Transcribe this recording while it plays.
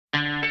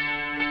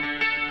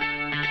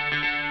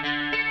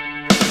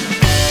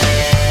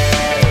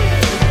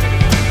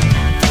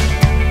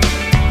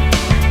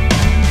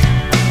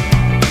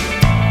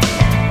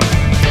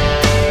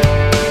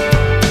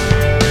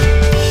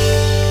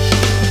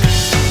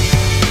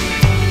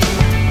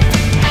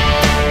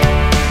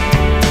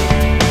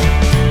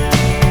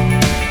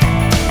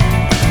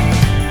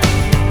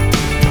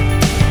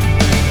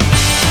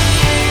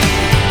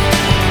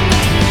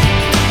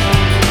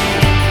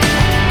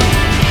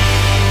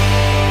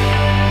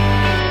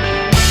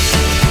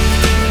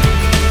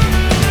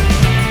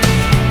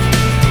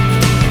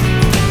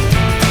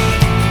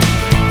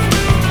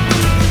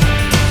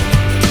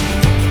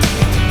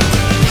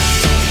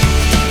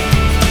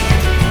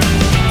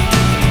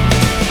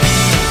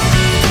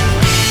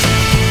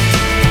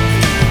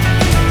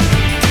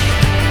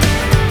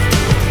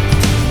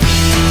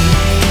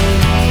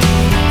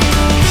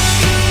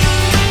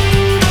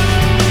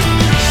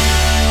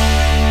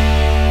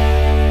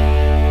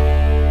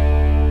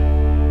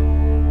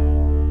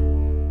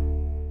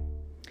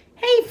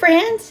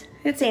friends,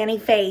 it's Auntie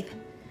Faith.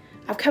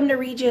 I've come to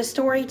read you a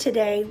story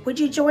today. Would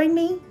you join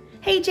me?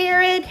 Hey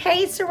Jared,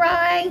 hey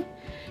Sarai,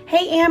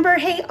 hey Amber,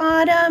 hey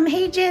Autumn,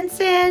 hey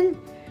Jensen.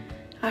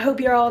 I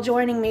hope you're all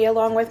joining me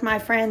along with my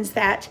friends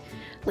that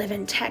live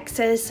in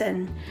Texas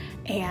and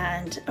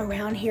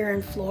around here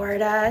in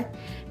Florida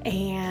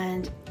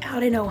and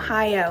out in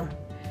Ohio.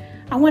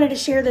 I wanted to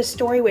share this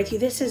story with you.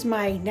 This is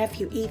my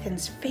nephew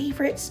Ethan's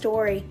favorite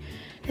story.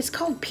 It's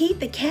called Pete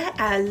the Cat.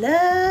 I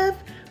love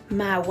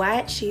my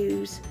white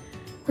shoes.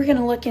 We're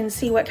gonna look and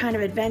see what kind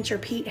of adventure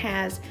Pete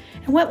has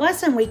and what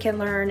lesson we can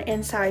learn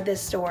inside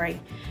this story.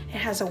 It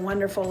has a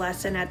wonderful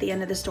lesson at the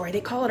end of the story.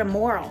 They call it a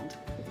moral.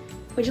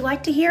 Would you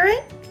like to hear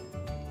it?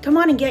 Come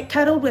on and get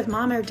cuddled with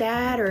mom or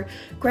dad, or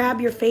grab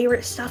your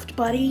favorite stuffed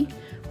buddy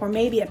or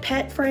maybe a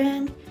pet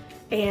friend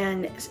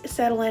and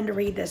settle in to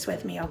read this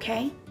with me,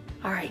 okay?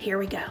 All right, here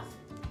we go.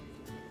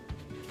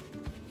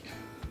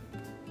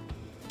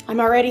 I'm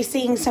already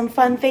seeing some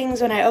fun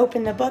things when I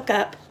open the book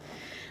up.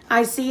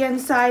 I see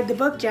inside the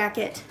book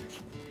jacket,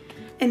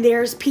 and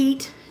there's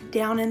Pete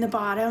down in the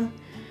bottom,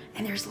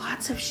 and there's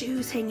lots of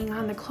shoes hanging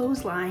on the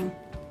clothesline.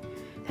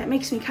 That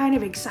makes me kind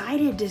of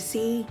excited to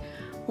see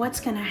what's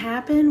gonna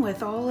happen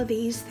with all of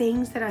these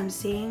things that I'm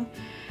seeing.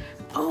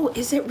 Oh,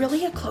 is it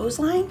really a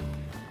clothesline?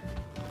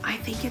 I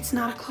think it's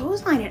not a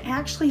clothesline. It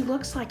actually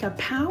looks like a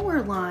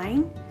power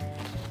line.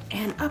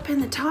 And up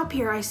in the top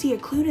here, I see a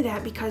clue to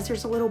that because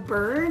there's a little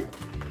bird.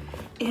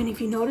 And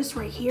if you notice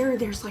right here,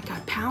 there's like a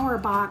power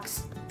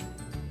box.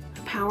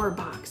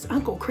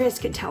 Uncle Chris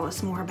could tell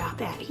us more about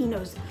that. He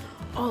knows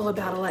all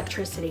about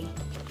electricity.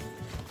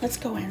 Let's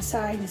go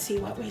inside and see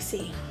what we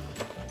see.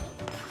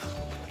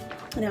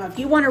 Now, if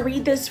you want to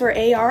read this for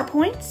AR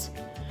points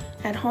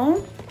at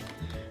home,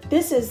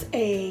 this is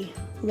a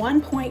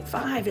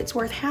 1.5. It's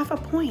worth half a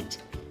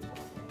point.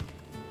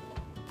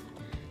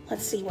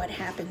 Let's see what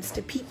happens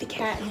to Pete the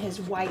Cat in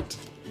his white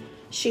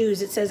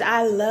shoes. It says,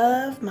 I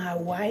love my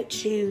white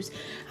shoes.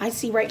 I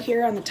see right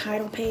here on the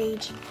title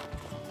page,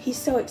 he's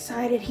so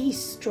excited.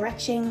 He's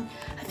stretching.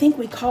 I think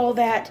we call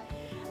that,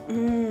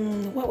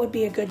 what would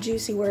be a good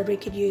juicy word we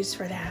could use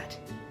for that?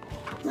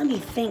 Let me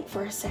think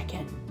for a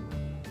second.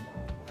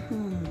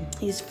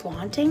 He's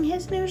flaunting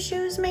his new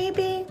shoes,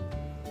 maybe?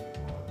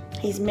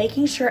 He's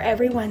making sure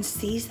everyone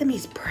sees them.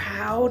 He's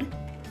proud.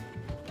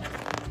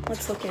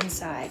 Let's look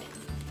inside.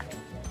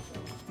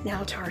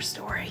 Now to our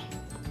story.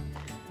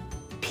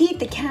 Pete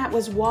the Cat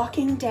was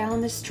walking down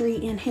the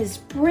street in his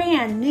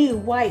brand new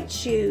white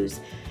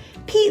shoes.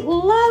 Pete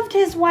loved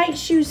his white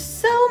shoes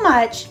so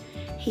much,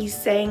 he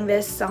sang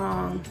this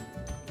song.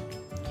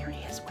 Here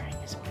he is wearing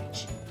his white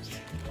shoes.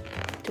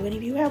 Do any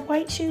of you have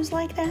white shoes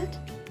like that?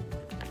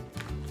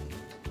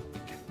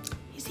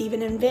 He's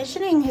even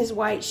envisioning his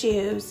white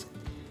shoes.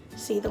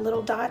 See the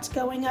little dots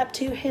going up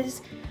to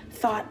his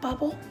thought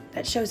bubble?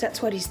 That shows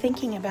that's what he's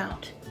thinking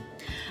about.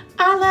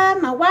 I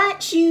love my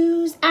white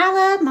shoes. I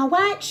love my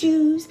white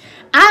shoes.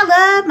 I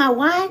love my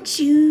white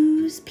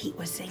shoes, Pete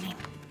was singing.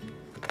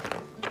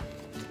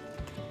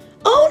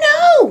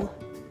 Oh no!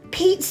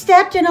 Pete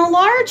stepped in a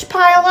large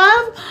pile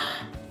of...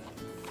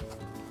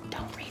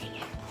 Don't read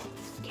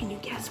it. Can you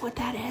guess what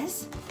that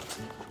is?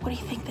 What do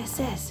you think this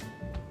is?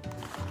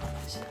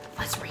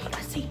 Let's read,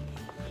 let's see.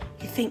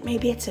 You think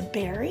maybe it's a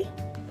berry?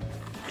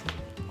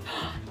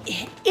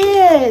 It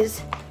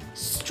is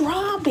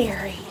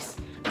strawberries.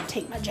 I'll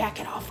take my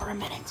jacket off for a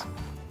minute.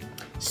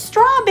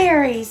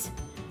 Strawberries.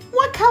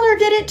 What color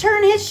did it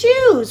turn his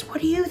shoes?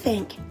 What do you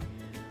think?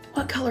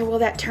 What color will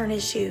that turn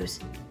his shoes?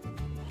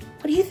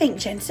 What do you think,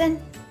 Jensen?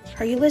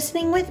 Are you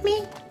listening with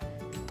me?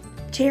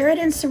 Jared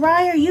and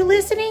Sarai, are you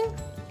listening?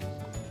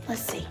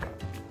 Let's see.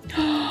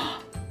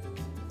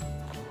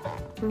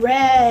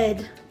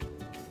 Red.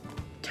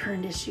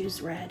 Turned his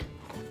shoes red.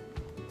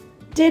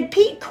 Did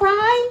Pete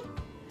cry?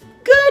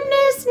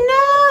 Goodness,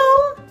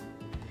 no!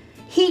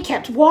 He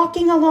kept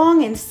walking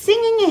along and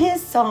singing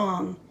his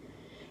song.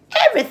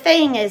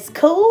 Everything is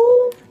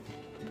cool,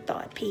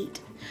 thought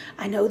Pete.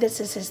 I know this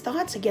is his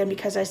thoughts again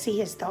because I see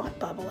his thought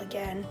bubble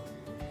again.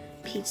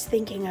 Pete's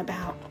thinking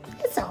about,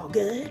 it's all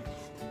good.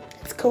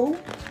 It's cool.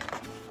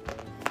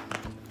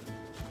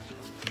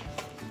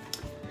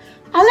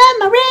 I love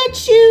my red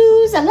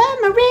shoes. I love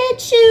my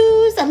red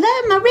shoes. I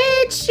love my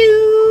red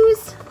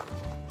shoes.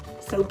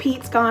 So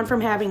Pete's gone from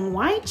having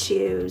white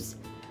shoes.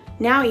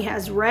 Now he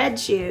has red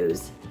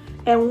shoes.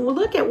 And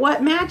look at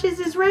what matches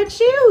his red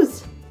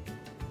shoes.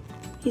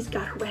 He's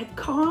got a red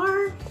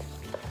car.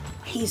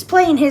 He's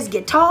playing his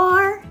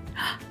guitar.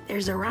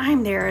 There's a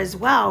rhyme there as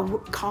well,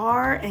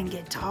 car and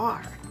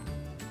guitar.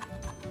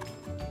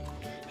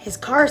 His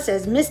car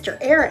says Mr.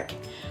 Eric.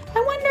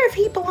 I wonder if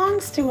he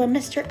belongs to a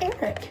Mr.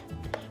 Eric.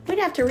 We'd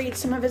have to read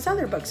some of his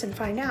other books and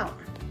find out.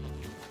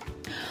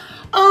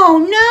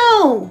 Oh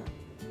no!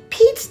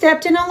 Pete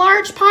stepped in a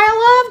large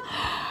pile of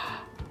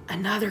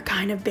another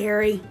kind of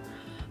berry.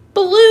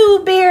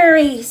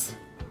 Blueberries.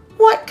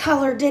 What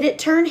color did it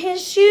turn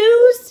his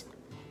shoes?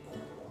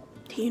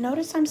 Do you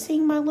notice I'm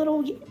seeing my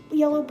little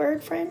yellow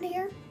bird friend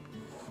here?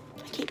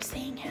 I keep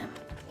seeing him.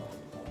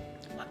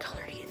 What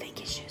color do you think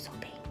his shoes will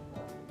be?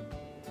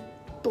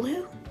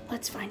 Blue?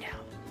 Let's find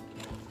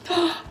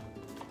out.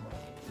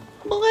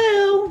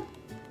 Blue.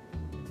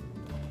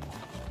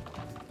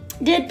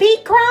 Did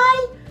Pete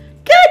cry?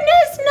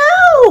 Goodness,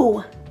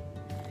 no!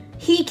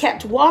 He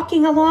kept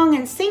walking along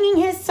and singing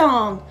his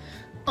song.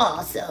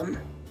 Awesome.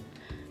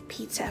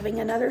 Pete's having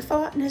another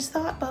thought in his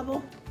thought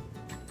bubble.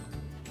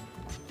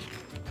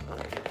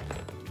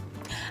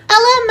 I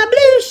love my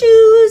blue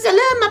shoes. I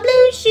love my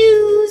blue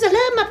shoes. I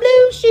love my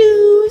blue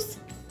shoes.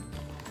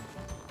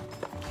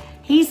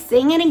 He's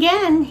singing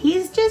again.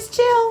 He's just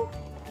chill.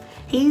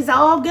 He's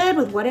all good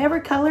with whatever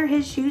color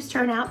his shoes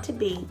turn out to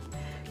be.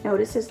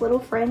 Notice his little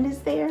friend is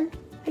there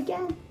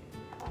again.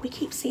 We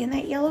keep seeing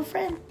that yellow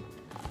friend.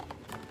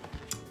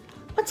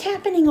 What's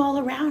happening all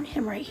around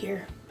him right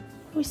here?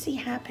 What do we see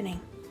happening?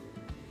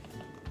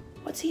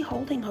 What's he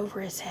holding over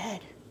his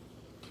head?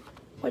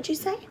 What'd you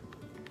say?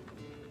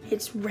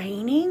 It's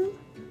raining?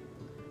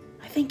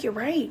 I think you're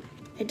right.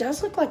 It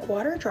does look like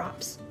water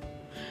drops.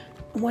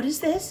 What is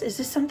this? Is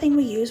this something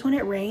we use when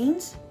it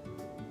rains?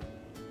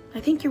 I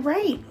think you're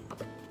right.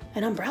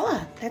 An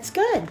umbrella. That's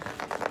good.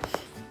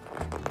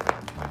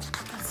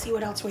 Let's see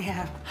what else we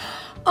have.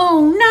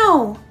 Oh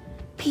no!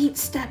 Pete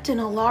stepped in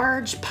a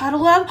large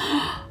puddle of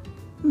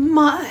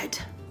mud.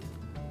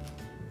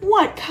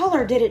 What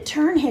color did it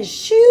turn his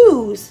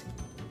shoes?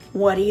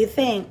 What do you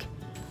think?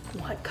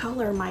 What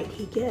color might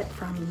he get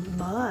from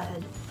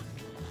mud?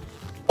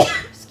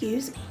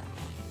 Excuse me.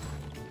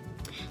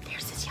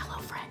 There's his yellow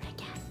friend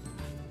again.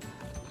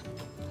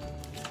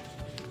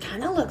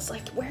 Kind of looks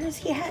like, where is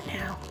he at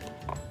now?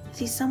 Is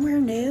he somewhere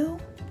new?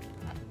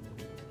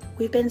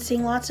 We've been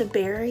seeing lots of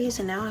berries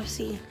and now I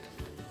see,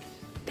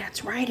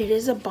 that's right, it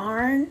is a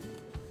barn.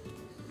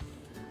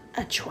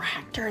 A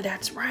tractor,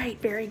 that's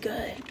right, very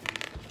good.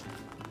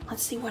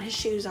 Let's see what his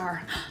shoes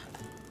are.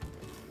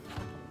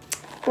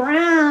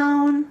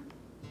 Brown.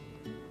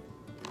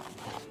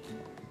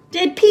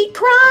 Did Pete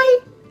cry?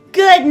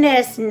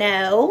 Goodness,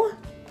 no.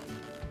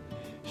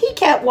 He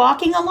kept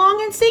walking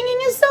along and singing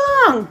his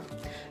song.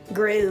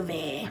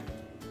 Groovy.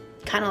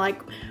 Kind of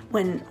like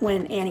when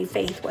Auntie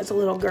Faith was a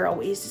little girl,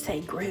 we used to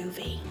say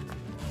groovy.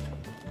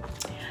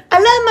 I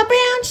love my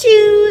brown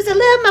shoes. I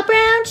love my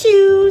brown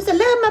shoes. I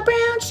love my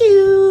brown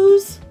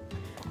shoes.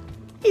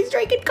 He's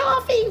drinking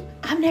coffee.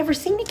 I've never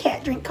seen a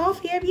cat drink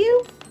coffee, have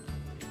you?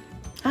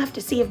 I have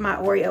to see if my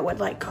Oreo would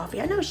like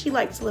coffee. I know she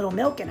likes a little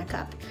milk in a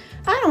cup.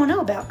 I don't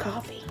know about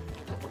coffee.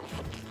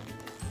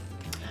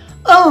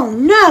 Oh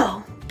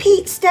no!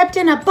 Pete stepped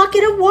in a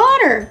bucket of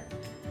water.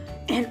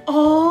 And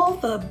all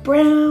the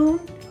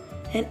brown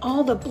and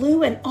all the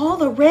blue and all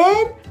the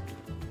red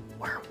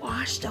were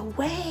washed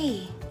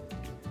away.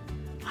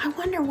 I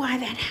wonder why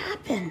that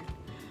happened.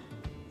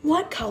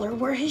 What color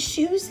were his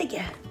shoes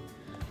again?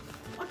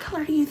 What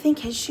color do you think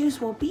his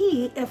shoes will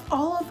be if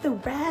all of the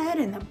red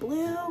and the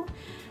blue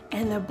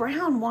and the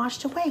brown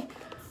washed away?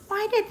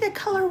 Why did the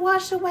color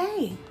wash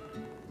away?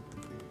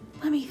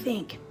 Let me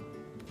think.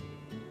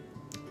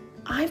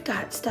 I've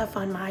got stuff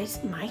on my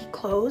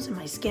clothes and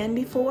my skin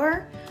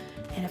before,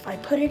 and if I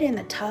put it in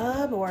the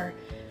tub or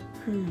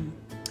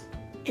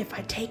if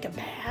I take a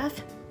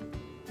bath,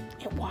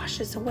 it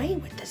washes away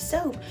with the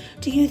soap.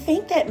 Do you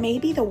think that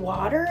maybe the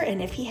water,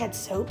 and if he had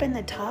soap in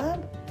the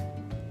tub,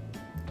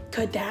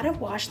 could that have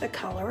washed the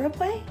color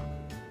away?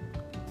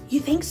 You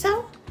think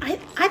so? I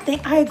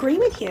think I agree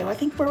with you. I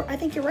think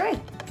you're right.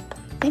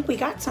 I think we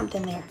got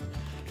something there.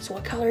 So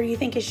what color do you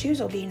think his shoes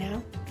will be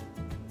now?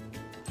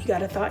 You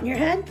got a thought in your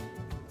head?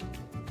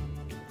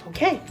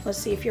 Okay, let's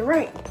see if you're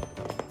right.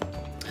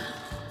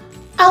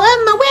 I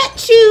love my wet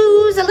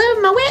shoes. I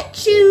love my wet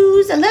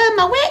shoes. I love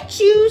my wet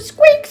shoes.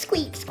 Squeak,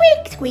 squeak,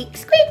 squeak, squeak,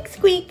 squeak,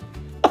 squeak.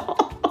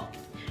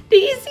 Do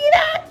you see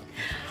that?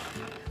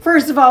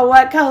 First of all,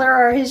 what color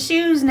are his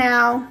shoes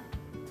now?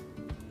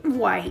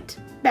 White.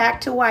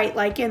 Back to white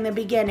like in the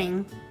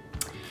beginning.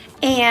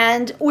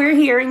 And we're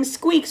hearing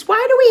squeaks.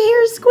 Why do we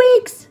hear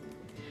squeaks?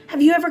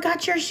 Have you ever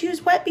got your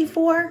shoes wet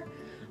before?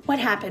 What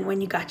happened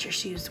when you got your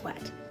shoes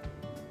wet?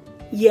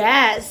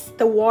 Yes,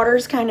 the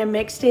water's kind of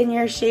mixed in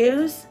your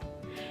shoes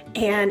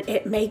and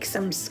it makes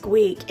them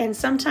squeak. And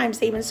sometimes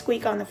they even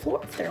squeak on the floor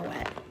if they're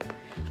wet.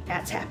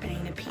 That's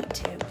happening to Pete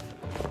too.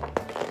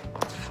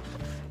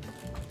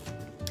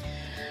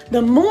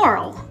 The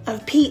moral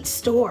of Pete's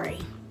story,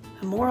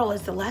 the moral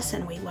is the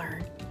lesson we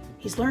learn.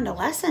 He's learned a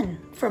lesson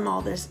from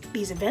all these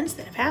events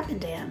that have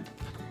happened to him.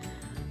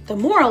 The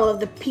moral of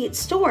the Pete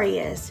story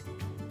is,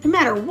 no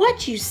matter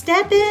what you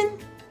step in,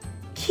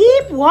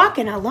 keep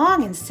walking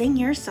along and sing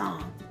your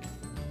song.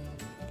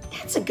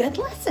 That's a good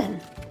lesson.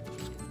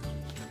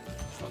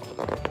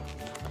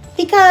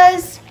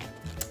 Because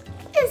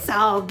it's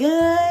all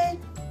good.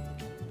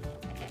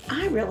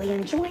 I really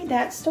enjoyed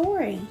that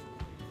story.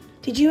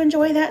 Did you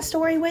enjoy that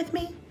story with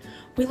me?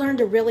 We learned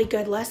a really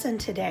good lesson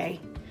today.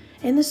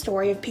 In the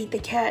story of Pete the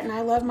Cat and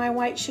I Love My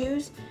White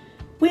Shoes,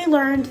 we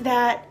learned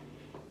that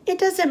it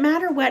doesn't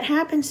matter what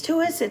happens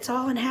to us, it's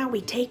all in how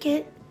we take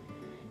it.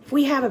 If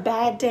we have a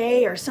bad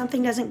day or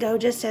something doesn't go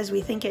just as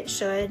we think it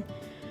should,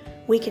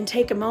 we can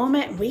take a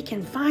moment and we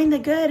can find the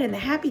good and the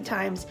happy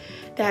times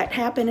that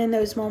happen in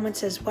those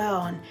moments as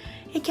well. And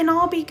it can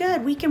all be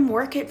good. We can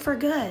work it for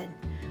good.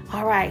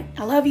 All right.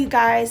 I love you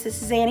guys.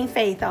 This is Auntie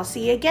Faith. I'll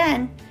see you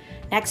again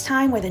next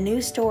time with a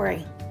new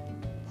story.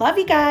 Love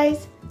you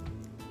guys.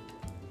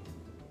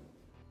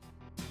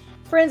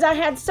 Friends, I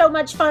had so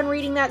much fun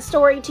reading that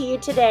story to you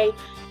today.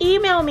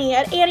 Email me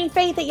at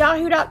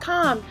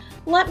auntie.faith@yahoo.com.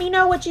 Let me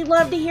know what you'd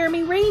love to hear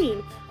me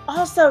read.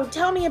 Also,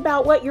 tell me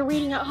about what you're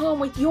reading at home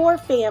with your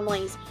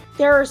families.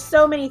 There are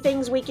so many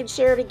things we can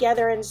share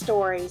together in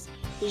stories.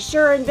 Be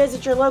sure and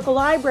visit your local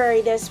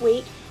library this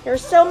week.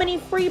 There's so many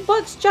free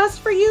books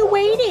just for you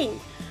waiting.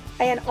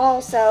 And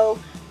also,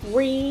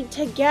 read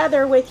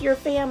together with your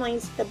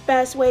families. The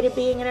best way to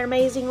being an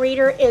amazing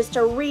reader is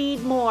to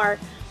read more.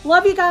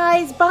 Love you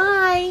guys.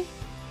 Bye.